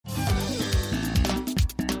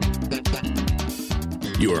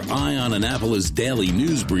Your Eye on Annapolis daily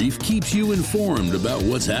news brief keeps you informed about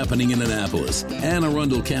what's happening in Annapolis, Anne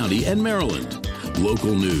Arundel County, and Maryland.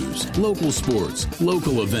 Local news, local sports,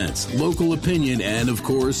 local events, local opinion, and, of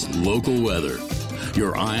course, local weather.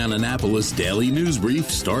 Your Eye on Annapolis daily news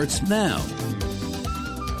brief starts now.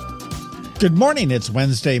 Good morning. It's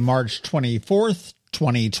Wednesday, March 24th,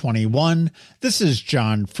 2021. This is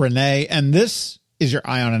John Frenaye, and this is your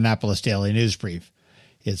Eye on Annapolis daily news brief.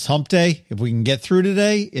 It's hump day. If we can get through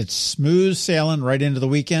today, it's smooth sailing right into the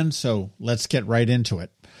weekend, so let's get right into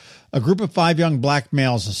it. A group of 5 young black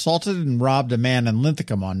males assaulted and robbed a man in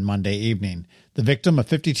Linthicum on Monday evening. The victim, a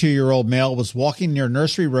 52-year-old male, was walking near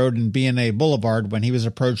Nursery Road and B&A Boulevard when he was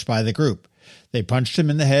approached by the group. They punched him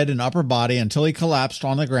in the head and upper body until he collapsed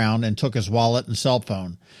on the ground and took his wallet and cell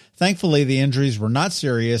phone. Thankfully, the injuries were not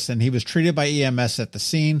serious and he was treated by EMS at the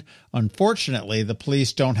scene. Unfortunately, the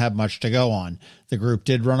police don't have much to go on. The group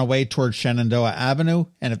did run away towards Shenandoah Avenue,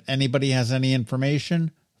 and if anybody has any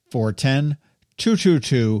information,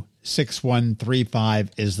 410-222-6135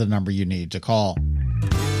 is the number you need to call.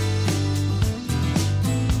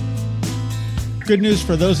 Good news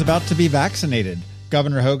for those about to be vaccinated.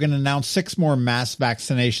 Governor Hogan announced 6 more mass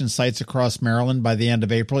vaccination sites across Maryland by the end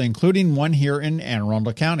of April, including one here in Anne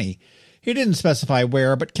Arundel County. He didn't specify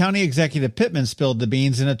where, but County Executive Pittman spilled the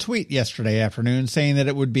beans in a tweet yesterday afternoon saying that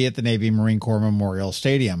it would be at the Navy Marine Corps Memorial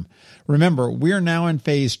Stadium. Remember, we are now in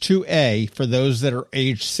Phase 2A for those that are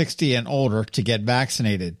age 60 and older to get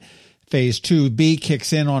vaccinated. Phase 2B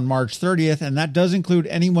kicks in on March 30th, and that does include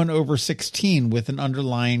anyone over 16 with an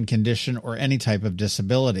underlying condition or any type of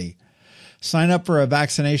disability. Sign up for a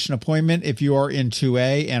vaccination appointment if you are in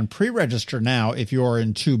 2A and pre-register now if you are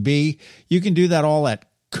in 2B. You can do that all at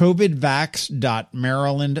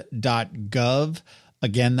covidvax.maryland.gov.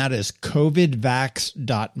 Again, that is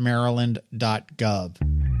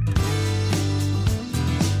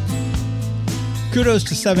covidvax.maryland.gov. Kudos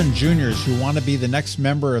to 7 juniors who want to be the next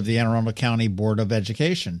member of the Anne Arundel County Board of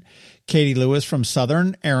Education. Katie Lewis from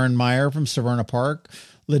Southern, Aaron Meyer from Severna Park,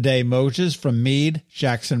 Lede Mojes from Meade,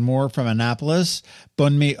 Jackson Moore from Annapolis,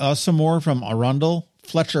 Bunmi Osamore from Arundel,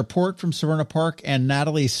 Fletcher Port from Severna Park, and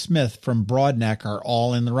Natalie Smith from Broadneck are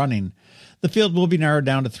all in the running. The field will be narrowed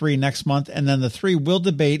down to 3 next month, and then the 3 will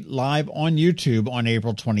debate live on YouTube on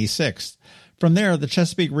April 26th. From there, the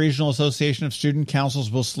Chesapeake Regional Association of Student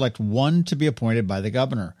Councils will select one to be appointed by the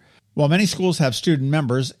governor. While many schools have student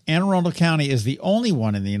members, Anne Arundel County is the only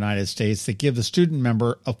one in the United States that give the student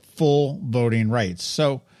member a full voting rights.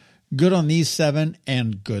 So, good on these 7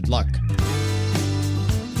 and good luck.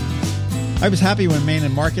 I was happy when Main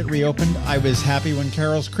and Market reopened. I was happy when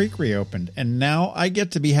Carroll's Creek reopened. And now I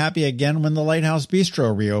get to be happy again when the Lighthouse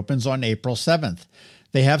Bistro reopens on April 7th.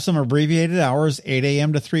 They have some abbreviated hours, 8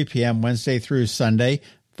 a.m. to 3 p.m. Wednesday through Sunday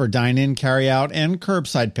for dine-in, carry-out, and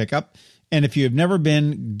curbside pickup. And if you have never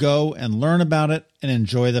been, go and learn about it and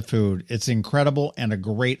enjoy the food. It's incredible and a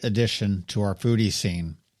great addition to our foodie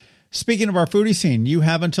scene. Speaking of our foodie scene, you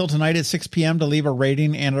have until tonight at 6 p.m. to leave a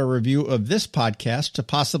rating and a review of this podcast to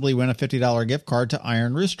possibly win a $50 gift card to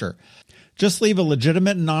Iron Rooster. Just leave a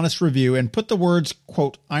legitimate and honest review and put the words,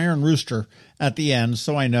 quote, Iron Rooster at the end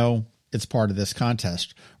so I know it's part of this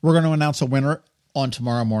contest. We're going to announce a winner on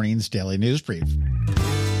tomorrow morning's Daily News Brief.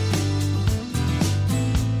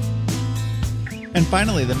 And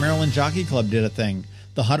finally, the Maryland Jockey Club did a thing.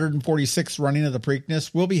 The 146th running of the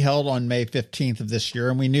Preakness will be held on May 15th of this year,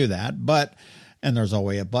 and we knew that, but, and there's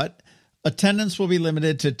always a but, attendance will be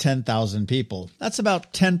limited to 10,000 people. That's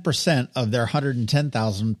about 10% of their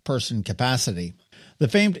 110,000 person capacity. The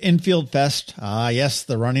famed Infield Fest, yes,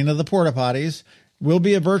 the running of the porta potties, will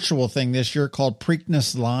be a virtual thing this year called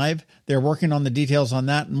Preakness Live. They're working on the details on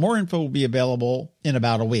that, and more info will be available in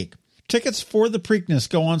about a week. Tickets for the Preakness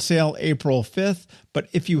go on sale April 5th, but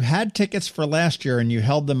if you had tickets for last year and you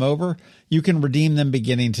held them over, you can redeem them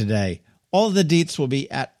beginning today. All of the deets will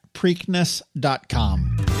be at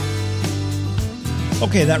Preakness.com.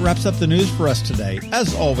 Okay, that wraps up the news for us today.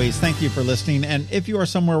 As always, thank you for listening, and if you are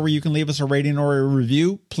somewhere where you can leave us a rating or a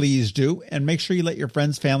review, please do, and make sure you let your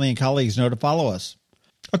friends, family, and colleagues know to follow us.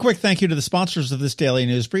 A quick thank you to the sponsors of this daily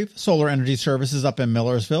news brief: Solar Energy Services up in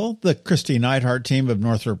Millersville, the Christy Neidhart team of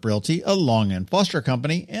Northrop Realty, a Long and Foster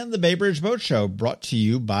company, and the Bay Bridge Boat Show, brought to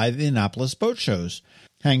you by the Annapolis Boat Shows.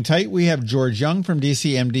 Hang tight, we have George Young from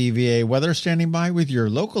DCMDVA Weather standing by with your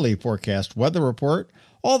locally forecast weather report.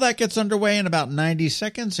 All that gets underway in about 90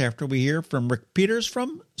 seconds after we hear from Rick Peters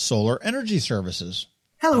from Solar Energy Services.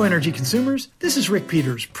 Hello, energy consumers. This is Rick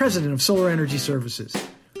Peters, president of Solar Energy Services.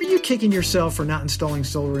 Are you kicking yourself for not installing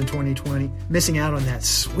solar in 2020, missing out on that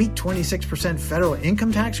sweet 26% federal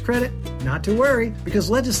income tax credit? Not to worry, because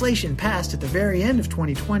legislation passed at the very end of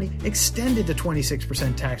 2020 extended the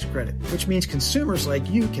 26% tax credit, which means consumers like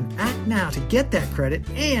you can act now to get that credit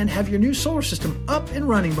and have your new solar system up and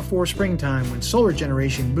running before springtime when solar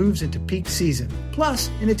generation moves into peak season. Plus,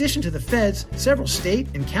 in addition to the feds, several state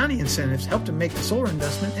and county incentives help to make the solar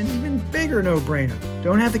investment an even bigger no-brainer.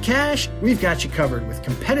 Don't have the cash? We've got you covered with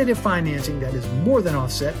competitive financing that is more than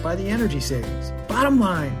offset by the energy savings. Bottom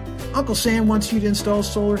line, Uncle Sam wants you to install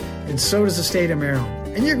solar, and so does the state of Maryland.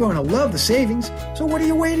 And you're going to love the savings, so what are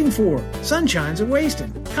you waiting for? Sunshine's a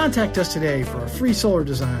wasting. Contact us today for a free solar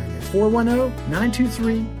design at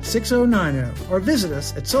 410-923-6090 or visit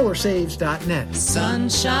us at solarsaves.net.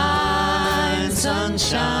 Sunshine,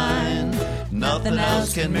 sunshine, nothing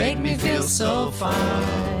else can make me feel so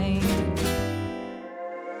fine.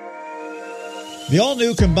 The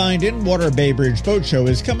all-new combined in-water Bay Bridge Boat Show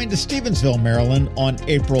is coming to Stevensville, Maryland on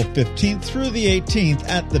April 15th through the 18th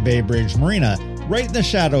at the Bay Bridge Marina, right in the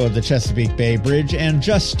shadow of the Chesapeake Bay Bridge and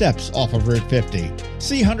just steps off of Route 50.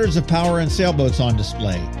 See hundreds of power and sailboats on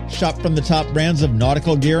display. Shop from the top brands of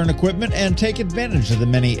nautical gear and equipment and take advantage of the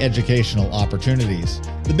many educational opportunities.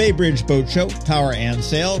 The Bay Bridge Boat Show, Power and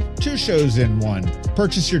Sail, 2 shows in one.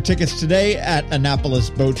 Purchase your tickets today at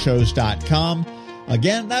AnnapolisBoatShows.com.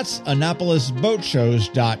 Again, that's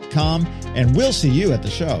AnnapolisBoatShows.com, and we'll see you at the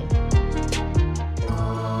show.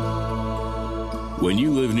 When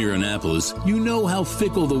you live near Annapolis, you know how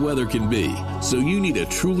fickle the weather can be. So you need a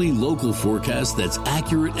truly local forecast that's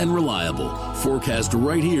accurate and reliable. Forecast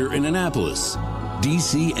right here in Annapolis.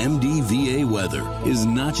 DCMDVA weather is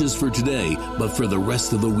not just for today, but for the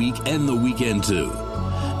rest of the week and the weekend too.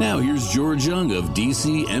 Now here's George Young of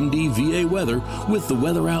DCMDVA weather with the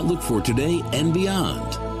weather outlook for today and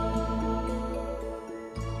beyond.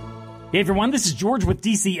 Hey everyone, this is George with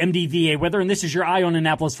DCMDVA Weather, and this is your Eye on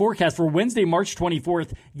Annapolis forecast for Wednesday, March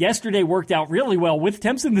 24th. Yesterday worked out really well with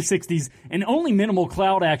temps in the 60s and only minimal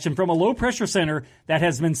cloud action from a low-pressure center that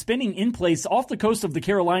has been spinning in place off the coast of the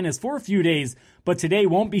Carolinas for a few days. But today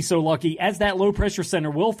won't be so lucky, as that low-pressure center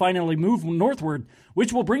will finally move northward,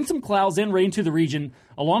 which will bring some clouds and rain to the region,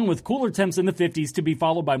 along with cooler temps in the 50s to be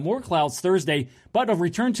followed by more clouds Thursday, but a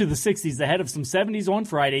return to the 60s ahead of some 70s on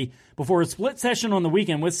Friday, before a split session on the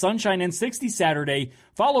weekend with sunshine and 60s Saturday,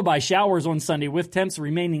 followed by showers on Sunday with temps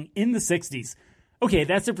remaining in the 60s. Okay,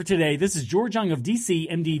 that's it for today. This is George Young of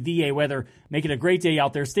DCMDVA Weather. Make it a great day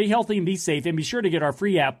out there. Stay healthy and be safe, and be sure to get our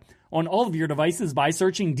free app on all of your devices by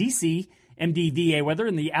searching DCMDVA Weather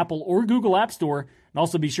in the Apple or Google App Store. And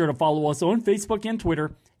also be sure to follow us on Facebook and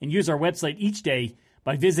Twitter, and use our website each day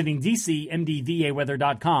by visiting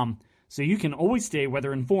DCMDVAweather.com, so you can always stay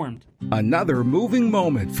weather informed. Another moving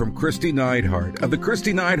moment from Christy Neidhart of the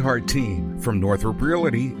Christy Neidhart team from Northrop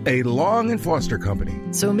Realty, a Long and Foster company.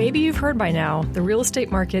 So maybe you've heard by now, the real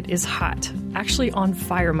estate market is hot. Actually, on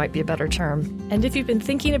fire might be a better term. And if you've been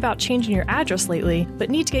thinking about changing your address lately, but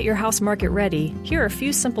need to get your house market ready, here are a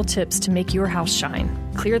few simple tips to make your house shine.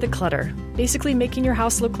 Clear the clutter. Basically making your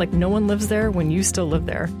house look like no one lives there when you still live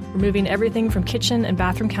there. Removing everything from kitchen and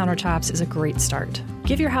bathroom countertops is a great start.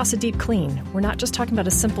 Give your house a deep clean. We're not just talking about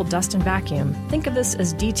a simple dust and vacuum. Think of this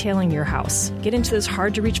as detailing your house. Get into those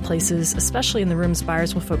hard-to-reach places, especially in the rooms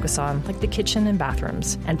buyers will focus on, like the kitchen and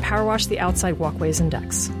bathrooms, and power wash the outside walkways and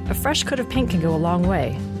decks. A fresh coat of paint can go a long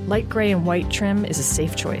way. Light gray and white trim is a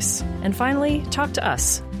safe choice. And finally, talk to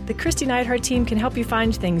us. The Christy Neidhart team can help you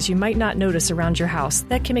find things you might not notice around your house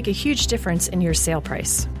that can make a huge difference in your sale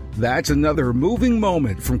price. That's another moving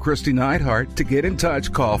moment from Christy Neidhart. To get in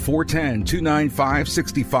touch, call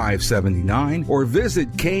 410-295-6579 or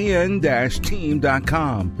visit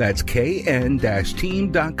kn-team.com. That's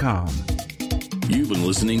kn-team.com. You've been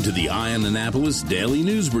listening to the Eye on Annapolis Daily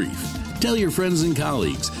News Brief. Tell your friends and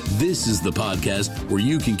colleagues, this is the podcast where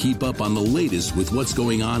you can keep up on the latest with what's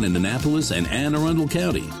going on in Annapolis and Anne Arundel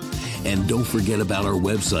County. And don't forget about our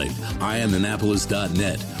website,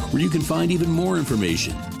 eyeonannapolis.net, where you can find even more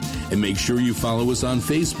information. And make sure you follow us on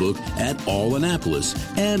Facebook at All Annapolis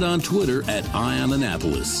and on Twitter at Eye on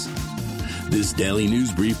Annapolis. This Daily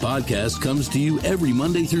News Brief podcast comes to you every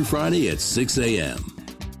Monday through Friday at 6 a.m.